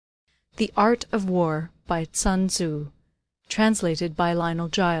The Art of War by Sun Tzu. Translated by Lionel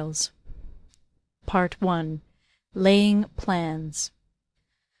Giles. Part I. Laying Plans.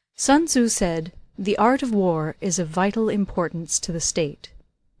 Sun Tzu said, "The art of war is of vital importance to the state.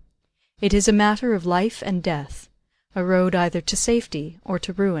 It is a matter of life and death, a road either to safety or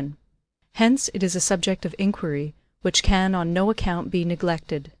to ruin. Hence it is a subject of inquiry which can on no account be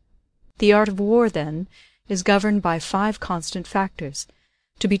neglected. The art of war, then, is governed by 5 constant factors,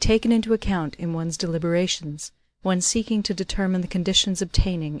 to be taken into account in one's deliberations, when seeking to determine the conditions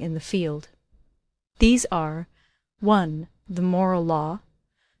obtaining in the field. These are 1. The moral law,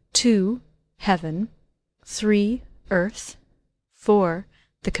 2. Heaven, 3. Earth, 4.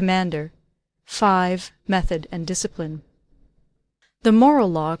 The commander, 5. Method and discipline. The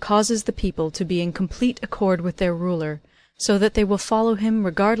moral law causes the people to be in complete accord with their ruler, so that they will follow him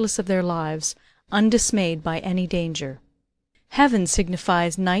regardless of their lives, undismayed by any danger. Heaven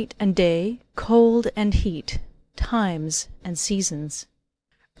signifies night and day, cold and heat, times and seasons.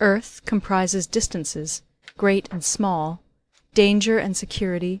 Earth comprises distances, great and small, danger and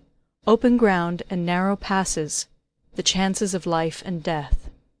security, open ground and narrow passes, the chances of life and death.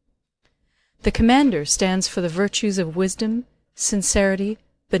 The commander stands for the virtues of wisdom, sincerity,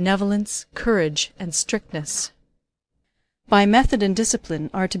 benevolence, courage, and strictness. By method and discipline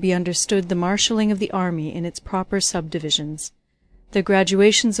are to be understood the marshalling of the army in its proper subdivisions, the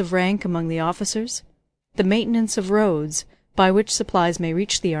graduations of rank among the officers, the maintenance of roads by which supplies may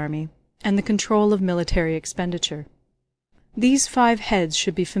reach the army, and the control of military expenditure. These 5 heads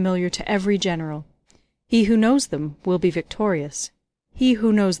should be familiar to every general. He who knows them will be victorious. He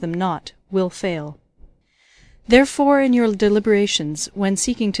who knows them not will fail. Therefore, in your deliberations, when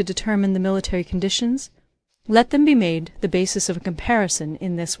seeking to determine the military conditions, let them be made the basis of a comparison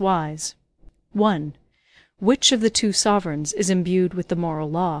in this wise. 1. Which of the 2 sovereigns is imbued with the moral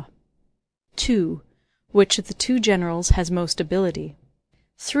law? 2. Which of the 2 generals has most ability?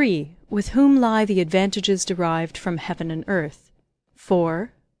 3. With whom lie the advantages derived from heaven and earth?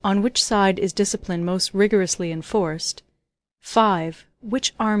 4. On which side is discipline most rigorously enforced? 5.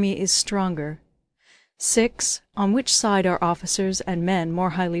 Which army is stronger? 6. On which side are officers and men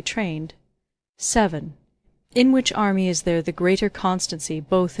more highly trained? 7. In which army is there the greater constancy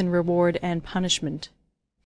both in reward and punishment?